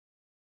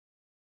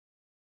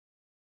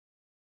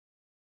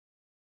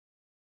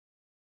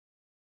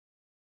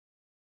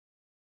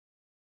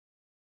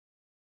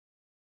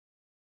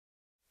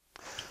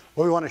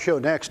What we want to show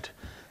next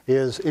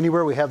is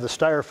anywhere we have the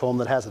styrofoam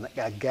that has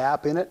a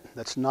gap in it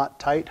that's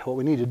not tight, what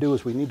we need to do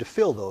is we need to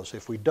fill those.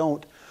 If we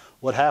don't,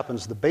 what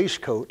happens, the base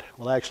coat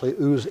will actually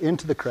ooze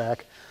into the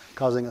crack,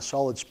 causing a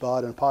solid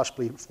spot and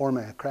possibly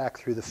forming a crack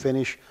through the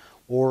finish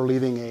or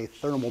leaving a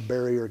thermal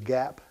barrier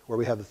gap where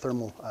we have the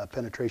thermal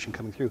penetration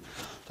coming through.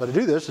 So to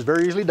do this is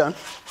very easily done.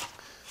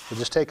 We'll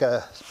just take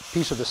a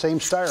piece of the same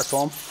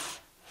styrofoam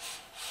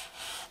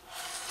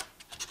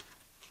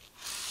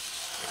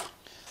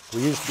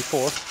we used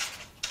before.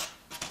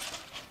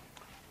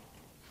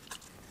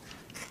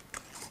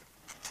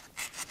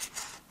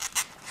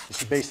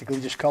 This is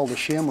basically just called a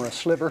shim or a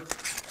sliver.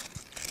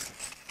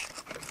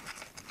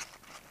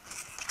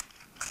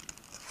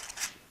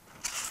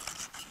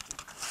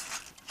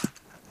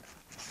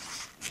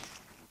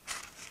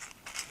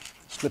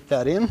 Slip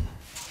that in.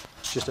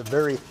 It's just a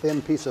very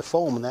thin piece of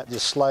foam, and that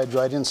just slides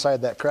right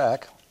inside that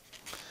crack.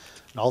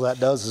 And all that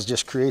does is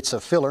just creates a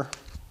filler.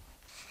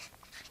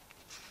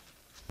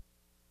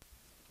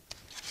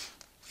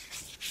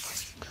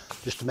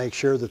 Just to make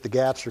sure that the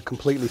gaps are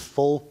completely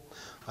full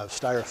of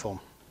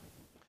styrofoam.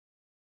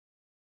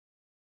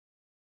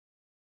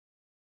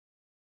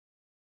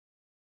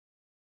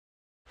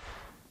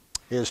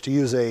 Is to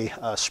use a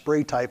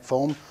spray type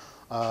foam,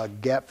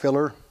 gap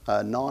filler,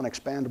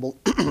 non-expandable,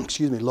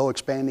 excuse me, low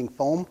expanding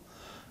foam.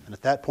 And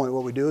at that point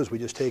what we do is we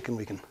just take and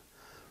we can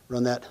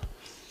run that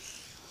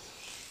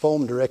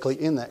foam directly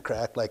in that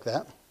crack like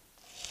that.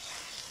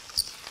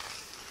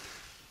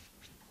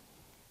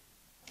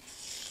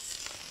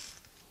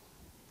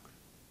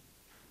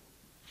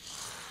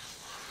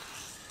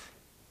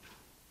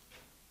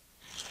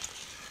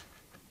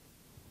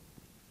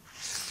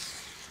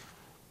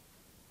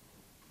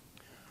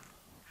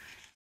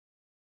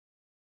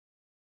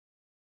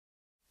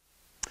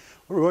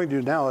 What we're going to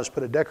do now is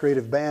put a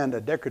decorative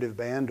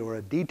band or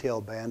a detail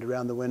band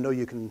around the window.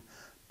 You can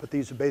put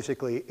these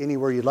basically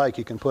anywhere you'd like.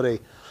 You can put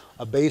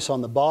a base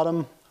on the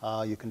bottom.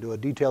 You can do a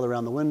detail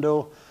around the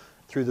window,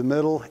 through the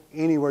middle,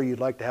 anywhere you'd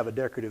like to have a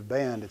decorative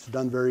band. It's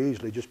done very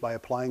easily just by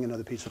applying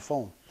another piece of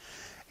foam.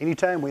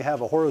 Anytime we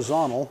have a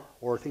horizontal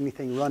or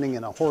anything running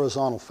in a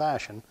horizontal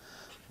fashion,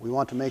 we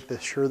want to make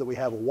sure that we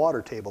have a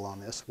water table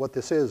on this. What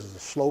this is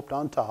sloped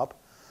on top.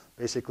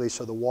 Basically,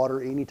 so the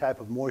water, any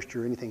type of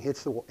moisture, anything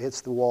hits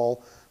the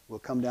wall, will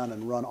come down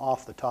and run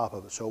off the top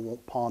of it, so it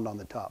won't pond on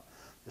the top.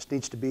 This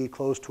needs to be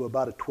close to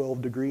about a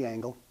 12-degree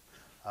angle.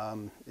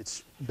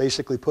 It's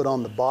basically put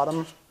on the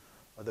bottom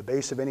or the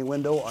base of any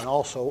window and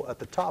also at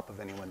the top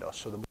of any window,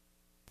 so the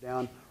moisture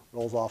down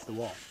rolls off the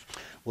wall.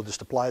 We'll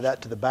just apply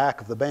that to the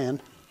back of the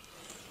band.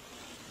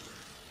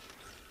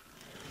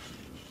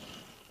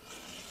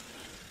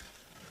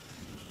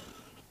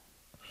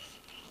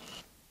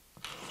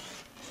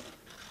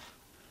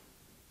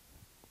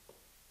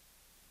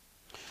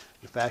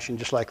 Fashion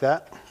just like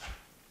that.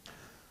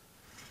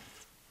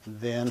 And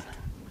then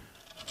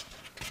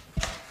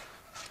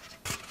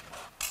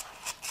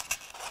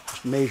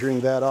measuring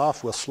that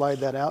off, we'll slide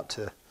that out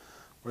to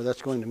where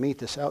that's going to meet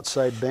this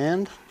outside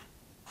band.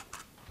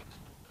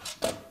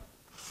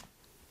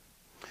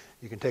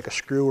 You can take a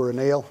screw or a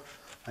nail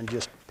and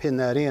just pin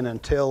that in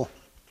until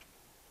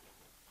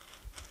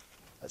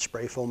that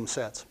spray foam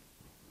sets.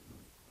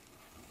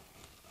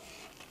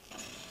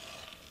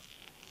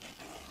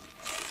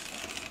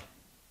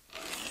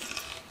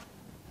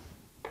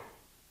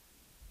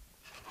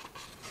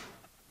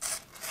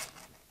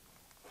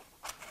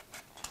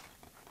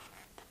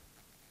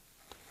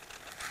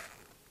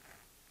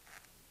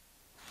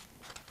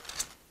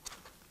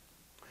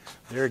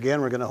 There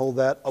again, we're going to hold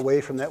that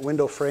away from that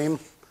window frame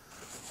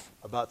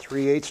about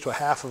 3/8 to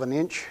 1/2 of an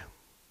inch.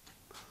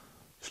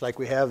 Just like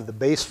we have the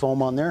base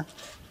foam on there.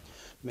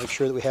 Make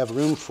sure that we have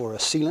room for a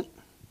sealant,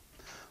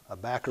 a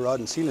backer rod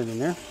and sealant in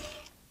there.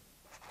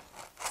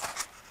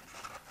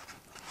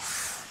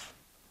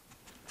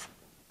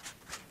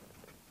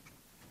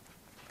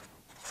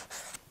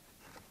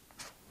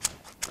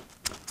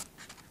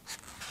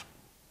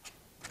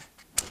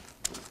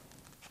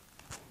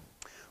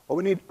 What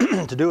we need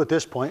to do at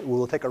this point,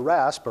 we'll take a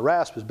rasp. A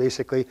rasp is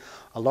basically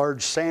a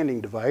large sanding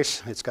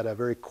device. It's got a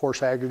very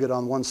coarse aggregate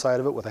on one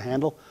side of it with a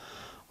handle.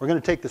 We're going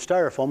to take the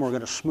styrofoam, we're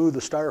going to smooth the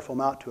styrofoam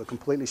out to a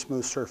completely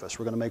smooth surface.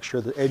 We're going to make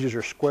sure the edges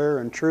are square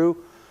and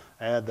true,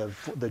 and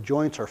the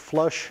joints are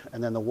flush,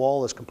 and then the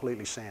wall is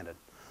completely sanded.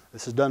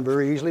 This is done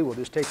very easily. We'll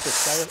just take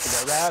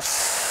the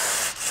rasp,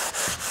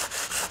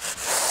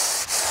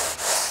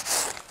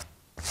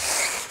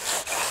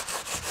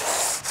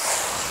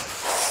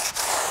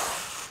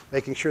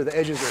 making sure the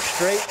edges are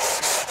straight.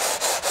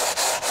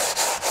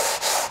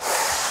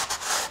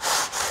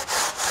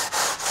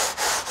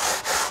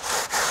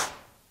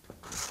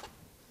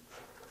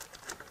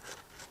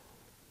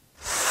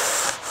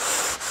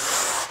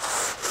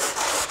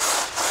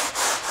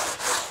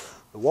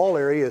 The wall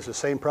area is the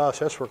same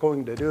process. We're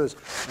going to do is in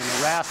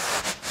the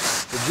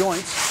rasp the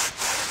joints.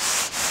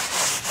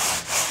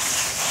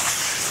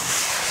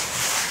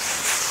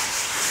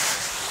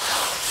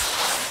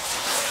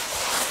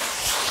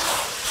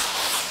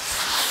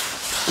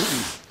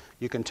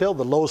 You can tell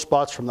the low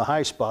spots from the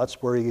high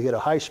spots. Where you get a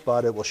high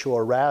spot, it will show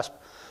a rasp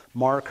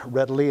mark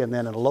readily, and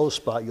then in a low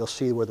spot, you'll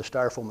see where the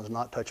styrofoam is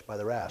not touched by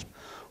the rasp.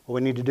 What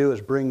we need to do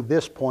is bring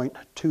this point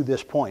to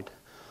this point.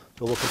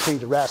 So we'll continue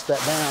to rasp that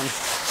down.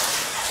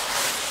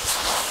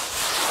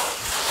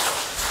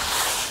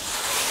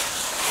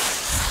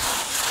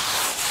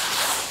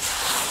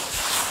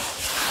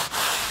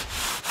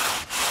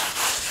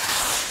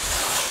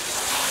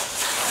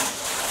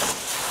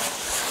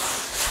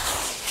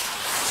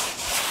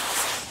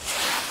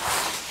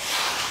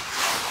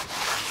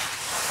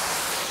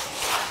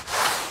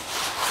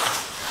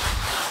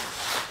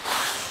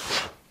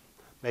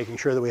 Making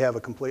sure that we have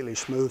a completely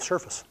smooth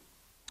surface.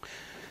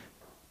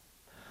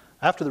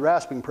 After the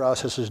rasping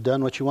process is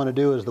done, what you want to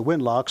do is the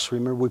wind locks.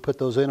 Remember, we put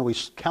those in and we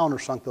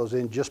countersunk those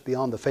in just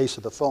beyond the face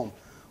of the foam.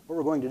 What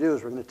we're going to do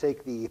is we're going to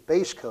take the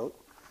base coat,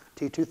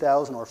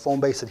 T2000 or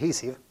foam base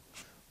adhesive.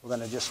 We're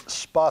going to just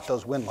spot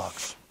those wind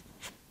locks.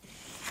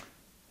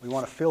 We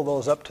want to fill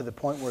those up to the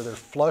point where they're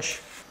flush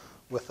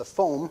with the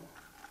foam.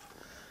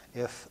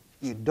 If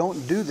you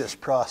don't do this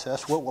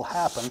process, what will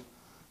happen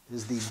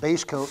is the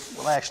base coat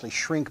will actually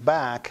shrink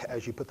back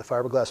as you put the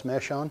fiberglass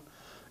mesh on,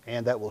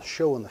 and that will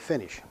show in the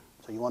finish.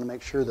 So you want to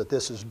make sure that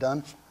this is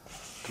done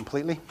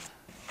completely.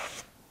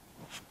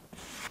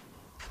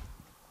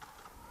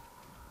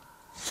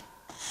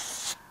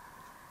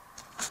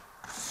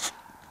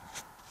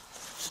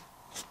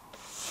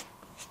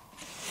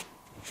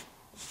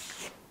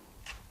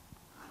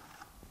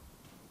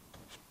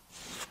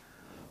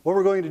 What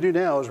we're going to do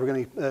now is we're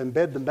going to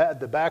embed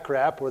the back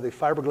wrap or the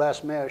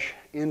fiberglass mesh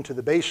into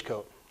the base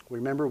coat.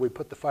 Remember, we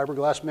put the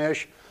fiberglass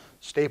mesh,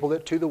 stapled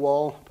it to the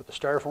wall, put the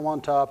styrofoam on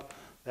top.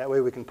 That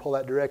way we can pull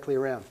that directly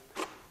around.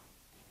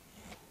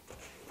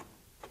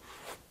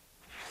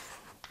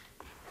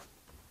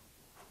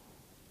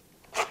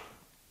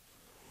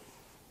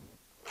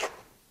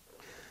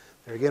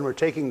 There again, we're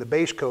taking the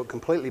base coat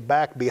completely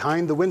back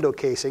behind the window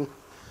casing.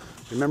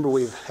 Remember,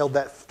 we've held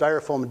that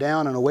styrofoam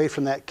down and away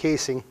from that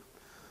casing,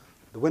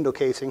 the window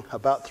casing,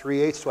 about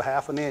 3/8 to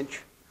 1/2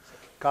 inch,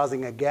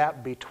 causing a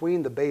gap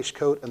between the base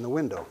coat and the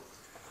window.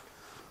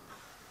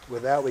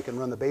 With that, we can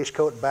run the base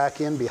coat back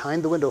in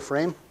behind the window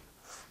frame,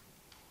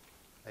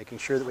 making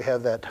sure that we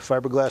have that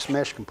fiberglass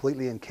mesh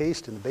completely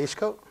encased in the base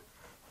coat.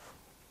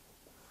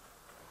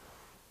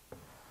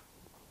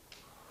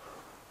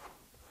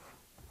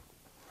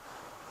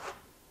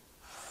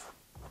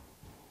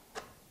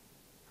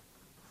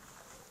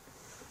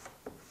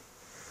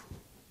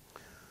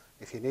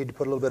 If you need to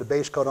put a little bit of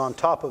base coat on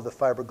top of the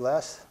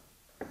fiberglass,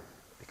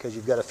 because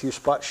you've got a few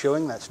spots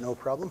showing, that's no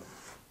problem.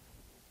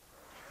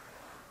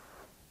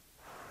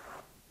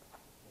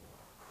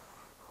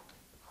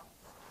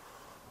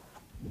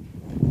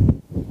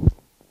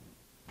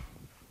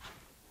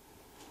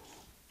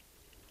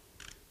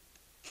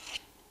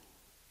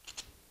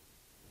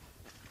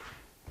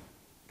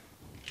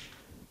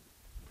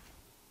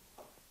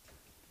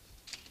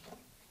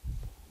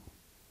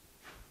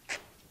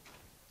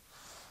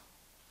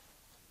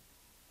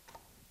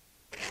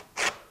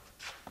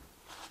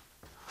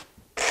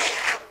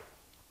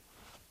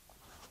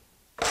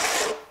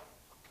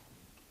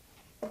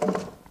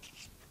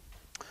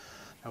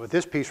 Now with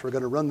this piece, we're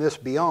going to run this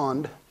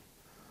beyond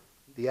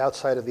the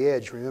outside of the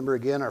edge. Remember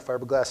again, our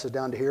fiberglass is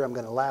down to here. I'm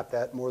going to lap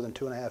that more than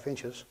 2.5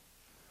 inches.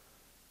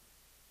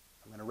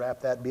 I'm going to wrap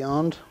that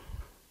beyond.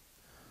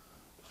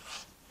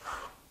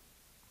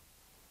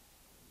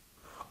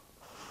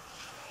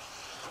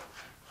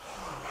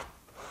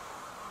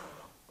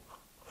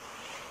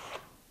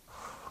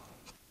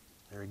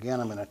 There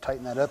again, I'm going to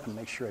tighten that up and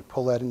make sure I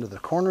pull that into the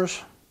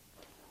corners.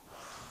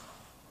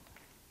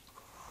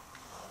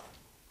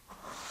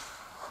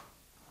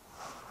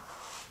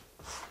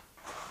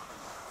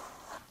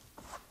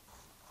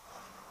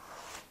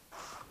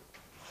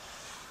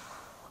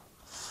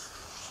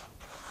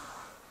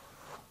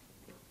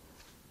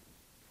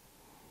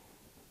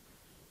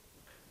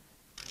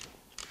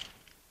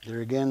 There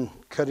again,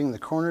 cutting the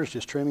corners,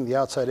 just trimming the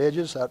outside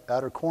edges,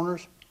 outer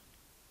corners,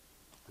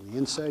 and the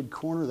inside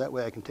corner. That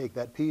way I can take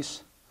that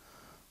piece,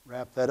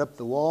 wrap that up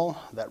the wall,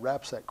 that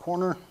wraps that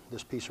corner,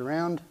 this piece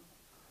around,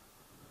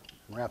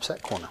 and wraps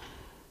that corner.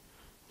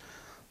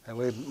 That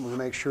way we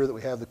make sure that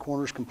we have the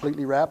corners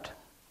completely wrapped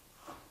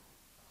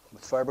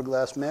with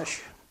fiberglass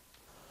mesh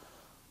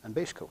and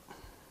base coat.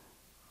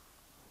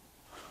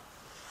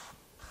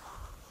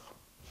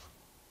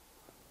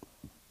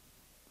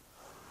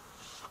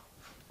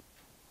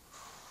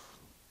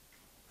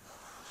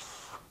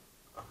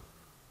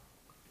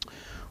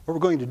 What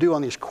we're going to do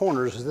on these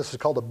corners is this is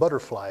called a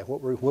butterfly.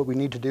 What we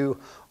need to do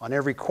on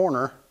every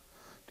corner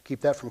to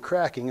keep that from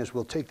cracking is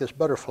we'll take this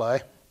butterfly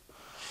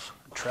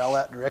and trowel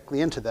that directly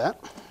into that.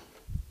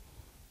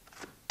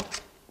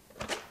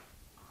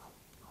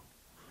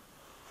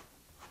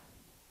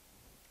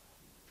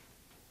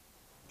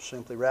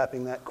 Simply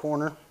wrapping that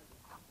corner.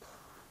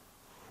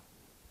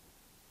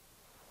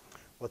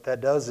 What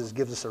that does is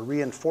gives us a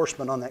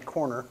reinforcement on that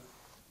corner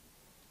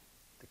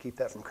to keep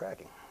that from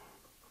cracking.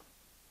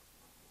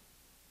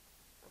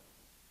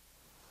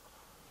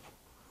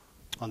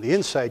 On the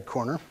inside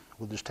corner,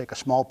 we'll just take a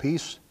small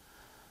piece,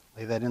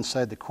 lay that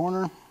inside the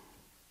corner,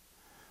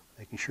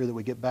 making sure that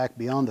we get back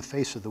beyond the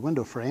face of the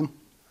window frame,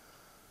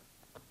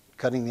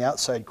 cutting the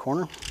outside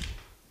corner.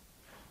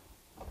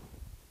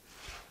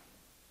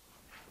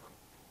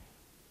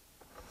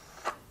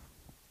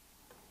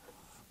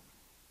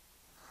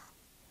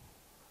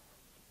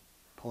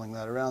 Pulling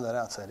that around that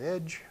outside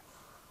edge.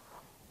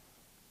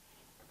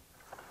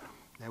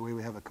 That way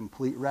we have a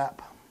complete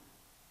wrap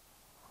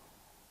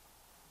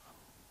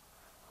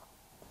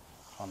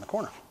on the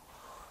corner.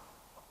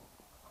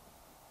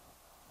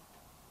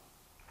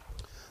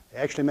 They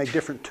actually make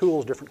different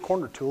tools, different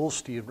corner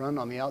tools to run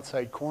on the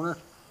outside corner.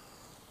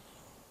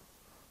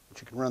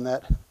 But you can run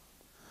that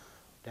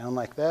down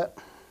like that.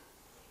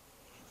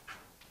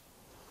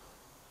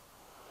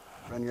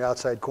 Run your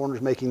outside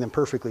corners, making them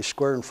perfectly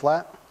square and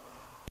flat.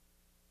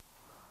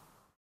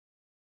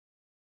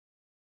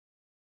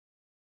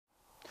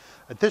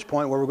 At this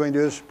point, what we're going to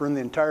do is run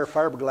the entire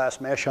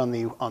fiberglass mesh on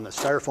the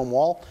styrofoam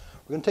wall.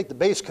 We're going to take the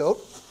base coat,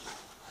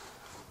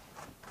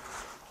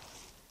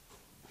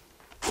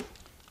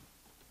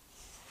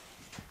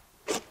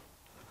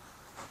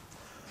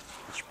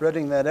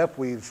 spreading that up,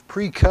 we've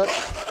pre-cut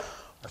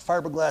our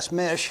fiberglass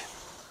mesh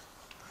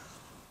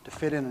to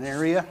fit in an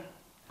area.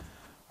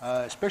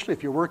 Especially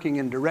if you're working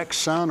in direct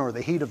sun or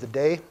the heat of the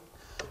day,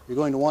 you're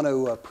going to want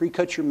to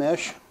pre-cut your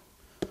mesh.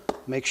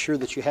 Make sure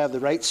that you have the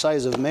right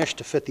size of mesh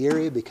to fit the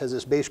area, because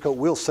this base coat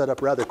will set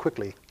up rather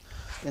quickly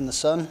in the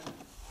sun.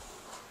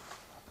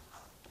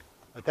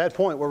 At that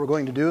point, what we're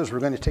going to do is we're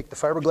going to take the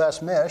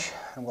fiberglass mesh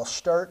and we'll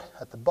start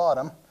at the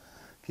bottom,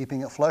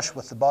 keeping it flush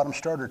with the bottom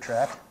starter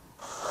track.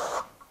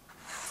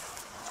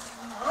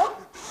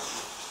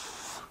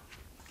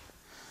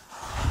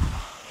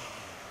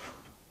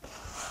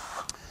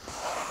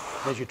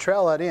 As you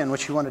trowel that in,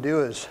 what you want to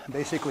do is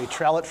basically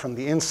trowel it from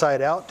the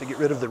inside out to get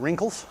rid of the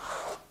wrinkles.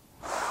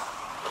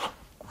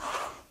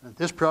 In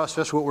this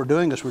process, what we're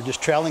doing is we're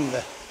just troweling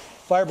the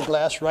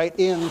fiberglass right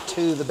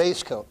into the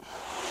base coat,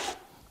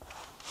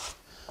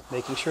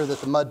 making sure that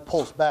the mud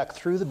pulls back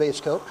through the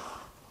base coat.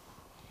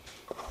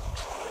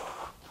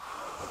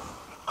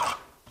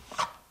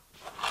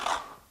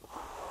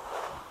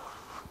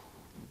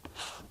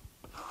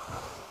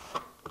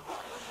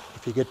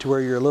 If you get to where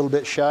you're a little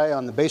bit shy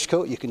on the base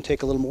coat, you can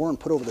take a little more and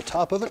put over the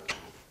top of it,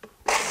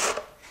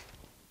 just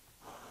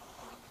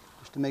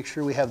to make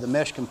sure we have the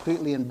mesh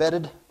completely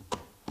embedded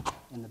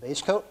in the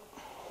base coat.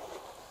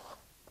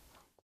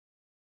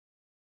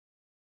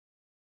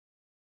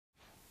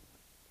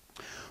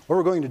 What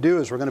we're going to do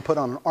is we're going to put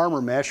on an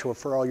armor mesh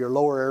for all your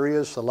lower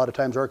areas. A lot of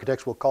times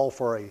architects will call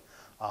for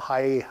a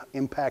high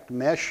impact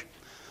mesh.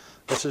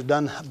 This is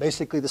done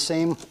basically the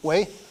same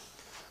way.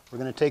 We're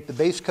going to take the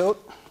base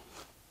coat,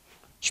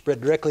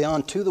 spread directly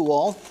onto the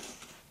wall.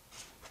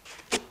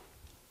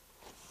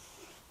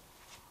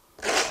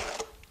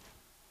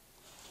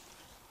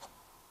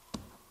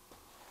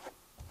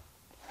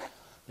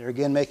 There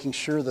again, making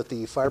sure that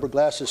the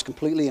fiberglass is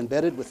completely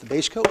embedded with the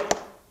base coat.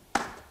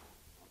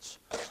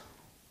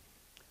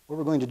 What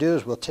we're going to do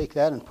is we'll take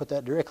that and put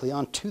that directly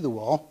onto the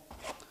wall.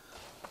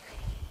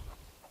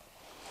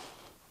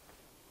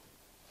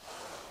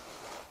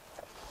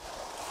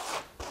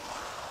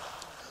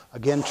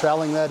 Again,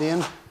 troweling that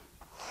in.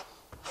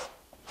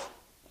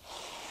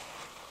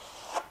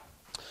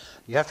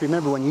 You have to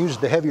remember, when you use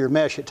the heavier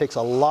mesh, it takes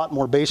a lot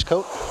more base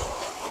coat.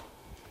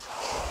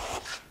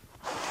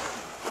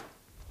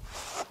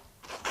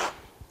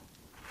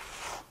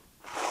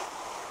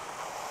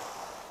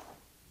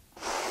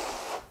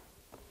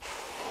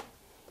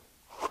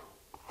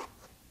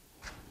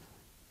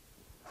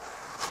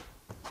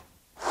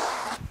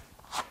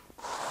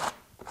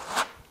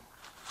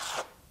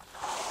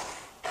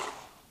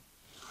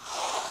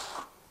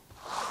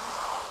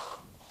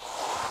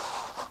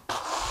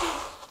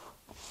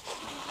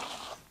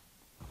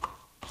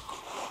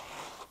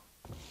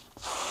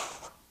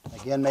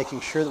 Again, making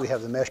sure that we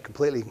have the mesh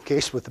completely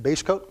encased with the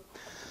base coat.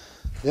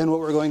 Then what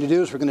we're going to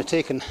do is we're going to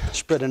take and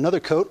spread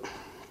another coat,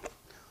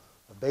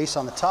 a base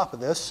on the top of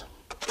this,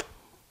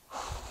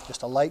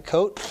 just a light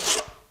coat.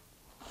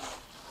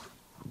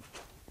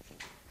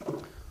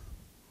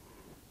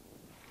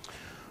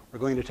 We're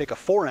going to take a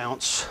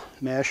 4-ounce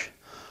mesh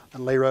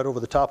and lay right over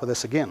the top of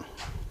this again.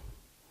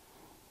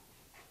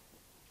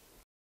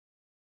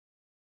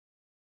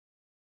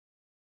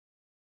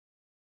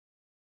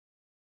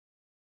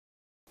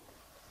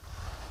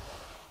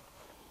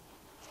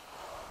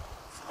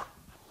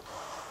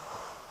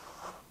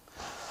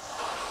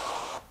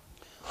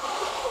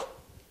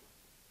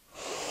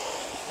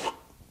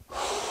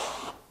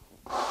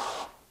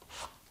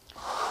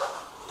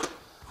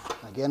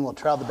 Again, we'll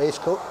trowel the base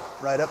coat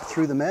right up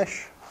through the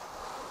mesh.